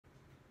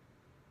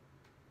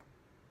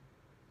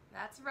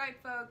That's right,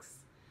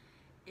 folks.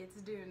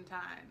 It's Dune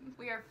time.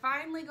 We are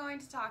finally going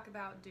to talk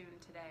about Dune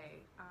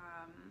today.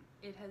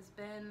 It has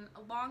been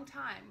a long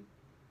time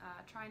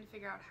trying to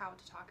figure out how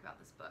to talk about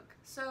this book.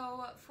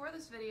 So for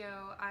this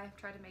video, I've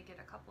tried to make it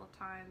a couple of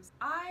times.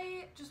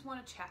 I just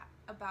want to chat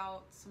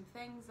about some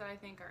things that I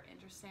think are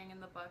interesting in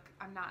the book.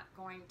 I'm not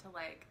going to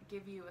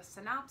give you a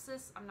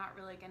synopsis. I'm not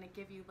really going to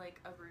give you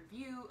a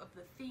review of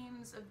the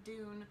themes of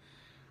Dune.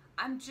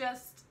 I'm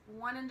just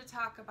wanting to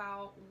talk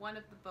about one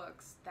of the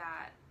books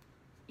that,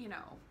 you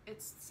know,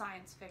 it's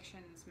science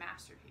fiction's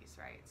masterpiece,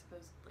 right,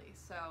 supposedly.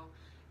 So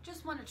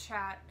just want to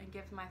chat and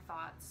give my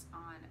thoughts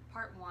on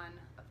part one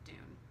of Dune.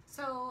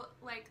 So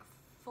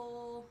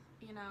full,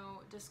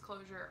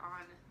 disclosure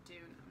on Dune.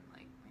 I'm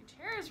my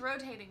chair is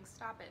rotating,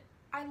 stop it.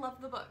 I love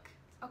the book,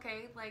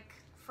 okay?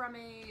 From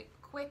a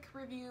quick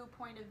review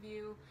point of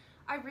view,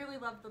 I really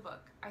love the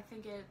book. I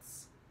think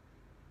it's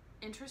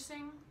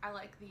interesting. I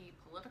like the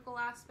political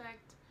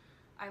aspect.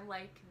 I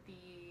like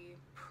the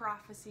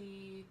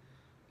prophecy,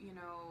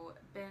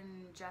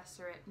 Ben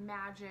Gesserit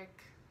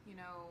magic,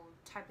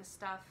 type of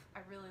stuff. I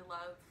really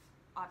love,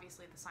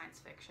 obviously, the science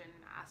fiction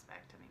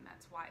aspect. I mean,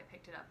 that's why I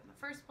picked it up in the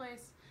first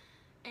place.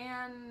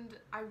 And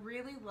I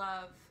really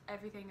love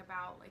everything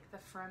about the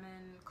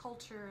Fremen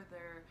culture,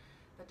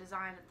 the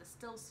design of the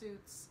still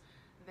suits,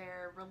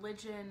 their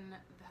religion,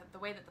 the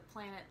way that the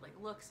planet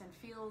looks and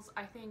feels.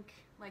 I think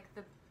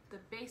the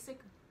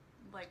basic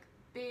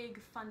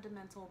big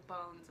fundamental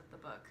bones of the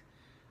book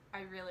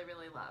I really,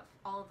 really love.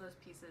 All of those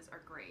pieces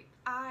are great.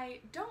 I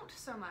don't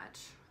so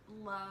much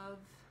love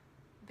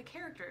the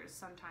characters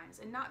sometimes,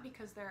 and not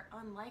because they're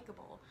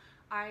unlikable.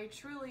 I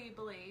truly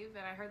believe,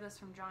 and I heard this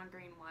from John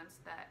Green once,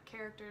 that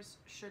characters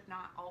should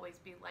not always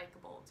be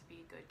likable to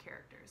be good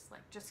characters.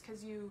 Just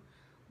because you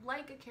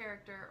like a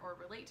character or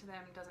relate to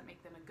them doesn't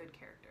make them a good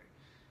character,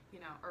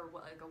 or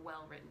a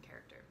well-written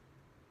character.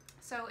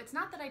 So it's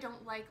not that I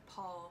don't like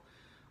Paul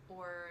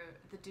or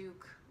the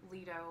Duke,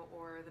 Leto,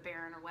 or the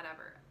Baron, or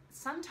whatever.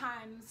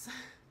 Sometimes,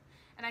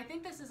 and I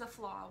think this is a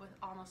flaw with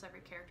almost every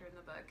character in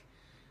the book,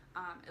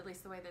 at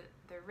least the way that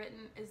they're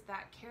written, is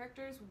that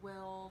characters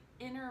will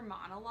inner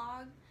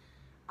monologue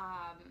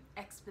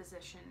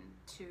exposition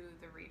to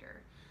the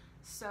reader.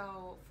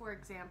 So, for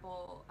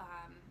example,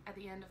 at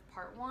the end of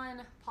part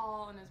one,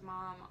 Paul and his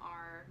mom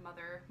are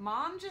mother.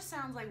 Mom just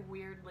sounds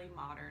weirdly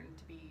modern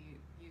to be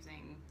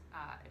using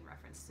in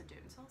reference to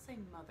Dune, so I'll say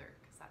mother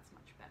because that's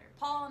much better.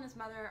 Paul and his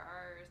mother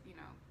are,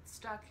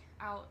 stuck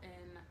out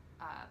in,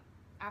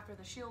 after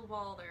the shield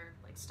wall, they're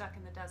stuck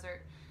in the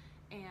desert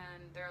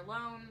and they're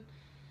alone.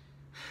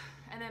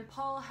 And then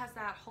Paul has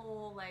that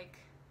whole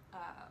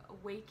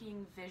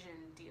waking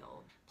vision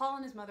deal. Paul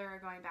and his mother are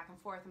going back and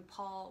forth, and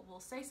Paul will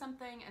say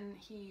something and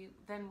he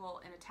then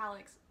will, in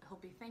italics, he'll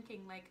be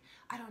thinking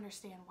I don't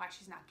understand why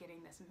she's not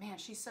getting this. Man,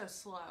 she's so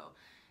slow.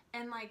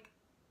 And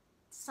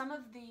some of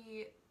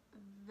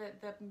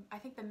I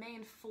think the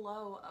main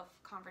flow of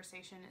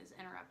conversation is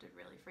interrupted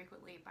really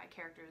frequently by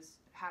characters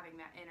having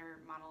that inner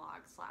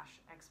monologue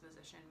 /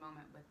 exposition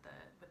moment with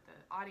the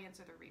audience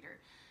or the reader.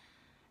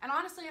 And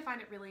honestly, I find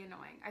it really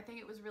annoying. I think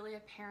it was really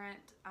apparent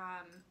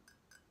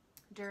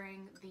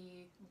during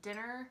the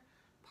dinner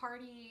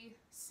party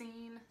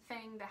scene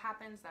thing that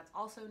happens. That's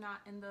also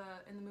not in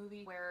the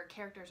movie, where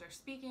characters are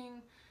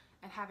speaking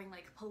and having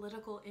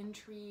political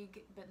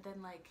intrigue, but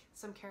then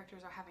some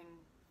characters are having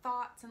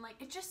thoughts, and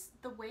it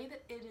just, the way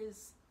that it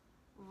is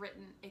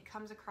written, it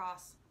comes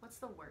across, what's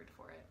the word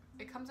for it?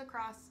 It comes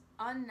across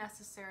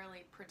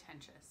unnecessarily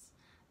pretentious.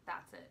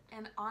 That's it.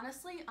 And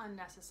honestly,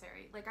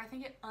 unnecessary. I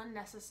think it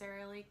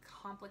unnecessarily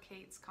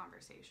complicates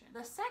conversation.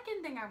 The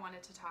second thing I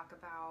wanted to talk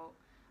about,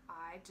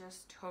 I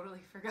just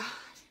totally forgot.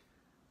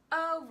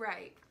 Oh,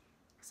 right.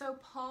 So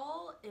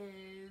Paul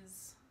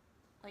is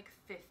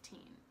 15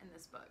 in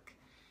this book.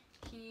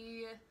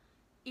 He,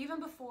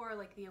 even before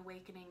the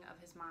awakening of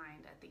his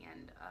mind at the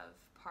end of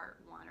part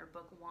one or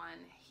book one,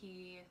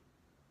 he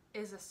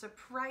is a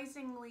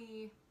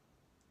surprisingly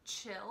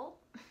chill,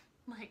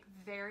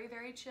 very,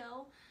 very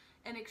chill,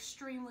 an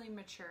extremely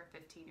mature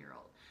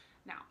 15-year-old.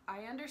 Now,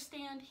 I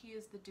understand he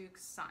is the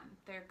Duke's son.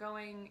 They're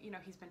going,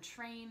 he's been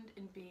trained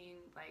in being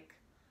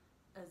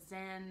a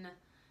zen,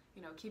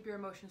 keep your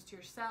emotions to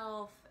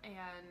yourself, and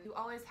you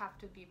always have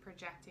to be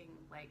projecting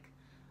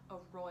a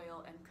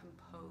royal and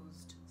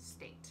composed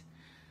state.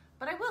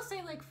 But I will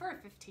say, for a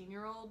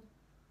 15-year-old,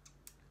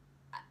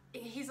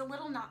 he's a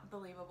little not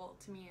believable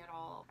to me at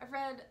all. I've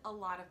read a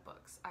lot of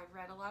books. I've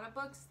read a lot of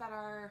books that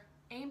are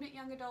aimed at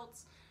young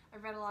adults.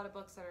 I've read a lot of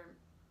books that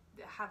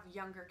have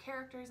younger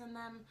characters in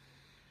them.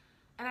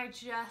 And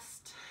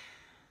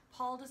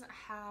Paul doesn't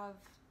have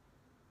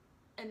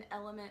an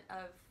element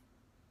of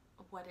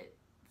what it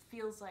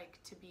feels like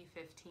to be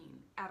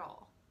 15 at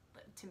all,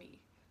 to me.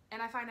 And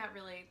I find that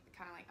really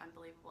kind of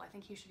unbelievable. I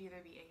think he should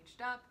either be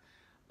aged up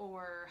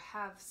or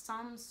have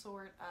some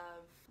sort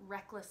of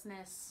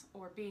recklessness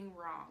or being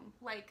wrong.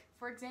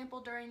 For example,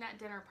 during that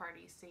dinner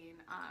party scene,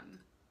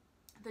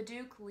 the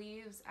Duke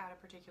leaves at a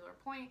particular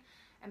point,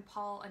 and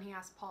he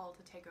asks Paul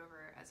to take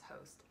over as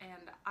host.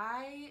 And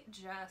I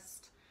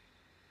just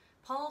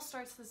Paul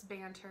starts this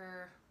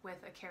banter with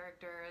a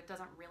character, it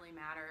doesn't really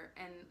matter,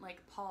 and like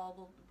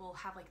Paul will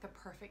have like the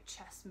perfect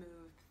chess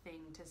move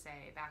thing to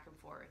say back and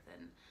forth,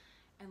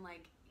 and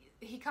like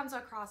he comes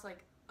across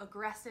like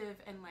aggressive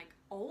and like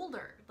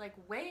older, like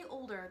way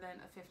older than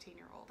a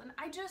 15-year-old. And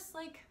I just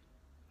like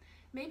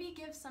maybe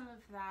give some of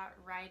that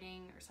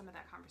writing or some of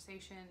that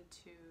conversation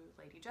to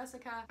Lady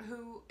Jessica,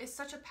 who is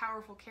such a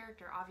powerful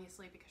character,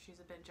 obviously, because she's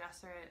a Bene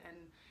Gesserit and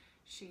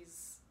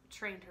she's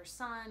trained her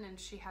son, and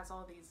she has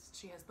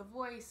the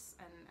voice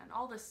and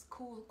all this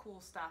cool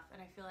stuff.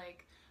 And I feel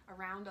like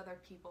around other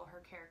people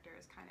her character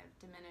is kind of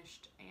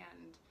diminished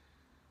and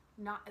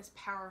not as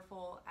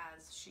powerful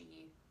as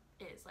she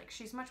is. Like,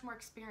 she's much more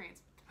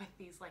experienced with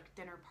these like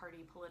dinner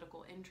party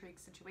political intrigue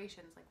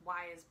situations. Like,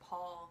 why is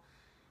Paul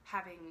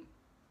having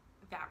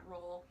that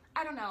role?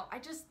 I don't know,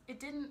 it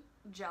didn't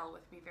gel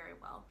with me very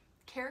well.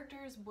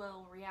 Characters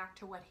will react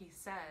to what he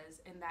says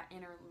in that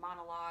inner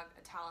monologue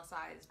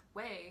italicized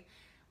way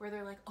where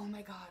they're like, oh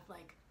my god,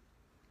 like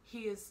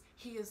he is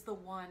the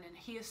one, and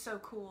he is so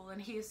cool,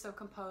 and he is so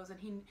composed,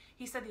 and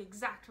he said the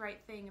exact right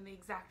thing in the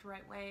exact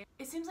right way.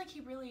 It seems like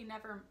he really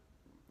never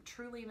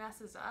truly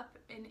messes up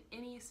in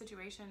any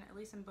situation, at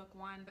least in book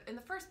one. But in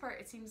the first part,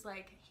 it seems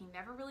like he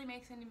never really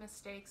makes any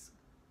mistakes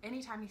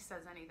anytime he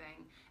says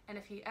anything, and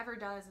if he ever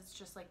does, it's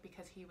just like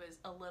because he was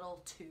a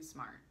little too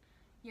smart,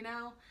 you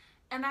know?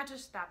 And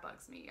that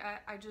bugs me.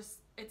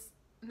 It's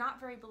not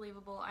very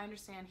believable. I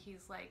understand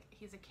he's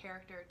a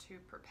character to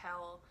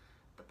propel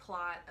the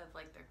plot of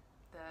like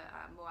the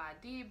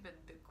Muad'Dib and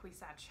the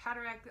Kwisatz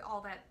Haderach,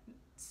 all that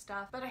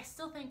stuff, but I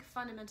still think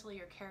fundamentally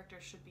your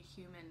characters should be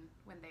human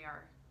when they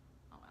are,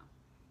 oh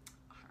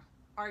well,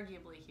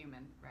 arguably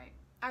human, right?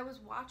 I was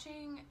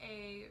watching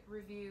a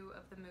review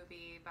of the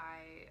movie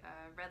by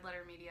Red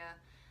Letter Media.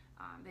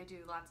 They do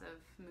lots of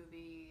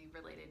movie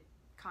related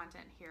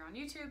content here on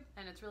YouTube,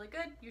 and it's really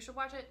good. You should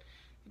watch it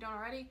if you don't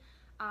already.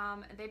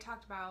 They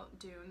talked about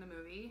Dune, the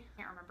movie.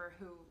 I can't remember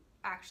who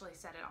actually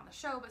said it on the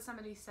show, but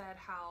somebody said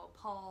how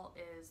Paul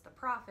is the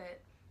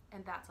prophet,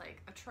 and that's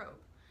like a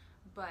trope.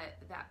 But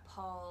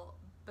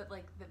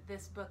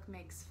this book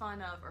makes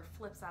fun of or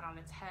flips that on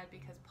its head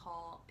because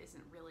Paul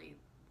isn't really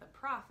the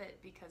prophet,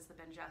 because the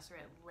Bene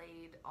Gesserit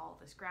laid all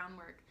this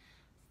groundwork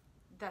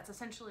that's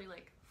essentially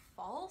like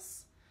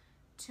false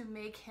to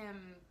make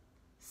him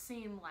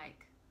seem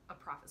like a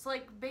prophet. So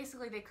like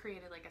basically they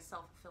created like a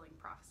self-fulfilling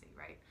prophecy,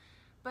 right?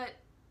 But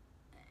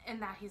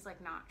in that he's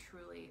like not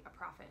truly a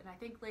prophet. And I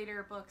think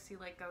later books he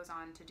like goes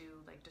on to do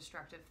like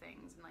destructive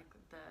things, and like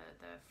the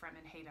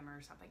Fremen hate him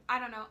or something. I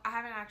don't know. I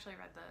haven't actually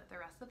read the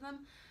rest of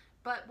them.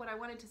 But what I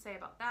wanted to say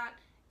about that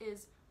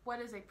is,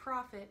 what is a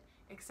prophet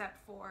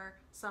except for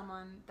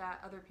someone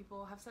that other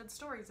people have said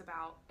stories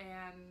about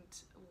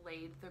and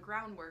laid the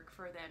groundwork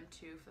for them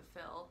to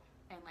fulfill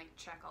and like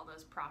check all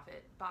those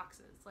prophet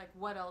boxes? Like,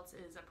 what else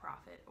is a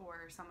prophet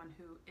or someone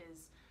who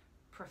is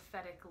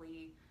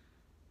prophetically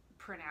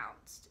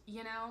pronounced,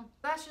 you know?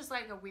 That's just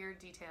like a weird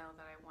detail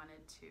that I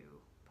wanted to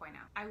point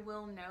out. I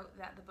will note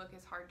that the book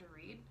is hard to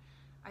read.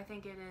 I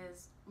think it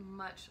is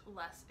much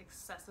less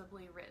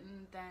accessibly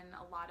written than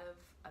a lot of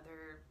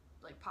other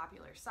like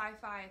popular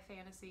sci-fi,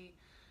 fantasy.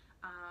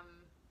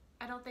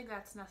 I don't think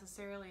that's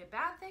necessarily a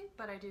bad thing,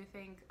 but I do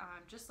think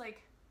just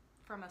like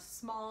from a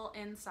small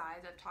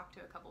inside, I've talked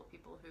to a couple of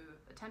people who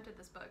attempted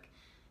this book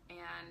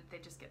and they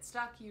just get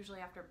stuck usually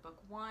after book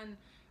one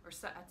or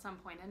at some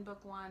point in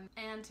book one.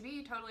 And to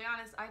be totally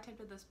honest, I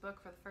attempted this book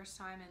for the first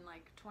time in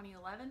like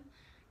 2011.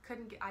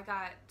 I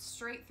got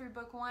straight through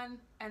book one,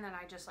 and then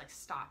I just like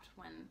stopped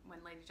when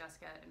Lady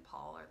Jessica and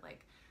Paul are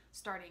like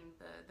starting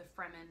the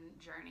Fremen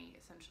journey,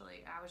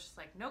 essentially. I was just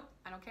like, nope,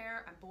 I don't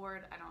care, I'm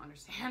bored, I don't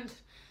understand.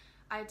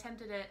 I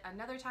attempted it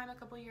another time a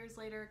couple years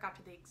later, got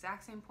to the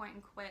exact same point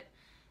and quit,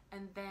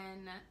 and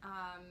then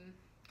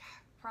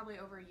probably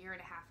over a year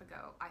and a half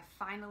ago, I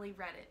finally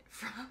read it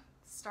from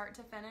start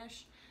to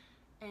finish,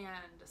 and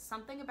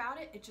something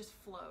about it, it just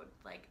flowed.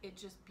 Like, it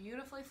just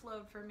beautifully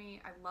flowed for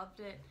me. I loved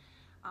it.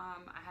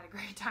 I had a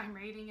great time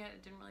reading it. I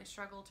didn't really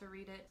struggle to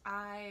read it.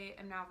 I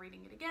am now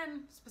reading it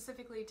again,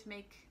 specifically to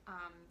make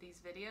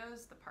these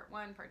videos, the part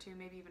 1, part 2,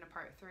 maybe even a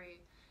part 3,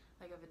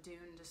 like of a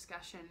Dune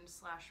discussion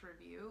 /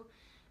 review.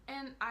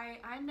 And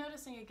I'm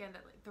noticing again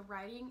that like the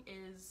writing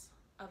is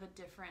of a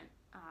different,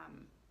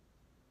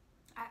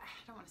 I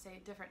don't want to say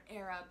a different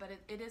era, but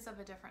it is of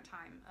a different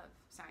time of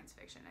science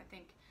fiction. I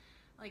think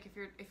like if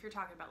you're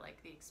talking about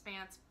like The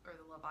Expanse or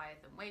The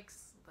Leviathan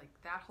Wakes, like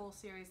that whole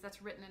series,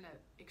 that's written in an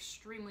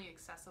extremely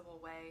accessible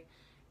way.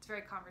 It's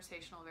very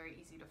conversational, very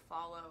easy to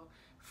follow,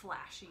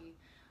 flashy.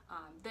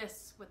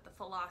 This with the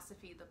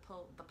philosophy,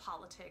 the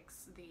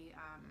politics,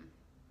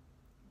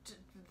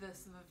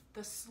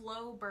 the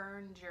slow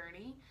burn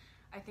journey,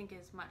 I think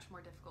is much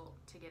more difficult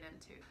to get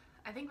into.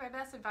 I think my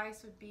best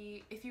advice would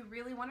be, if you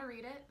really want to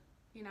read it,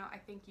 you know, I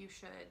think you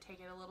should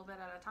take it a little bit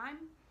at a time.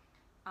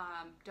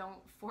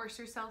 Don't force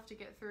yourself to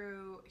get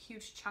through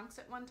huge chunks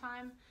at one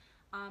time,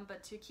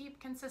 but to keep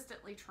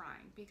consistently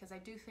trying, because I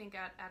do think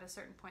at a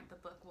certain point the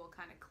book will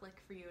kind of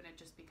click for you and it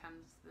just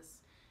becomes this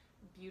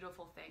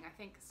beautiful thing. I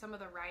think some of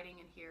the writing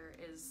in here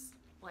is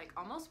like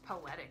almost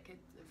poetic.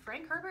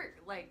 Frank Herbert,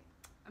 like,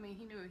 I mean,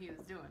 he knew what he was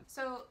doing.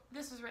 So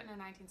this was written in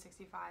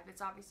 1965.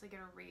 It's obviously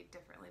going to read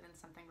differently than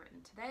something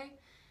written today,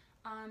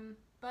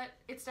 but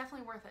it's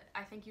definitely worth it.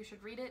 I think you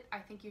should read it. I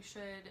think you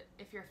should,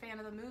 if you're a fan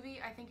of the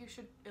movie, I think you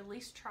should at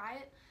least try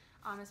it,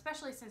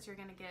 especially since you're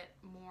going to get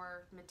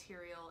more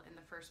material in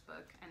the first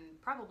book and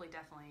probably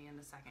definitely in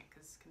the second,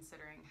 because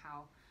considering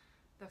how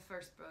the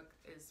first book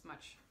is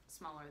much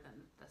smaller than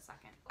the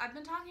second. I've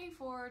been talking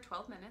for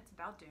 12 minutes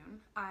about Dune.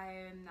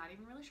 I'm not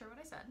even really sure what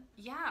I said.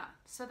 Yeah,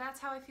 so that's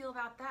how I feel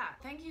about that.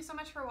 Thank you so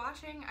much for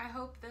watching. I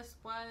hope this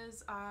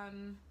was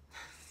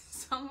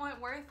somewhat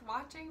worth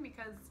watching,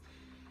 because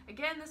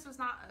again, this was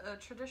not a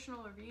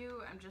traditional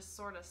review. I'm just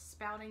sort of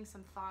spouting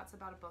some thoughts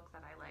about a book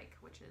that I like,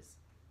 which is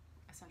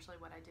essentially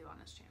what I do on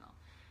this channel.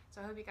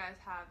 So I hope you guys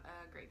have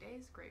great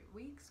days, great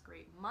weeks,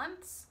 great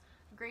months,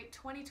 great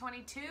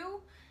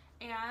 2022.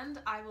 And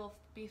I will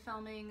be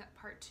filming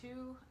part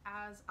 2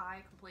 as I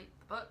complete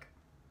the book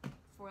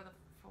for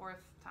the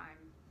 4th time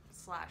 /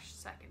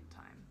 2nd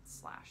time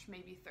 /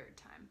 maybe 3rd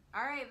time.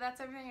 All right, that's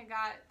everything I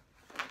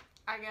got,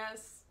 I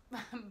guess.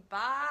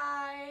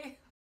 Bye.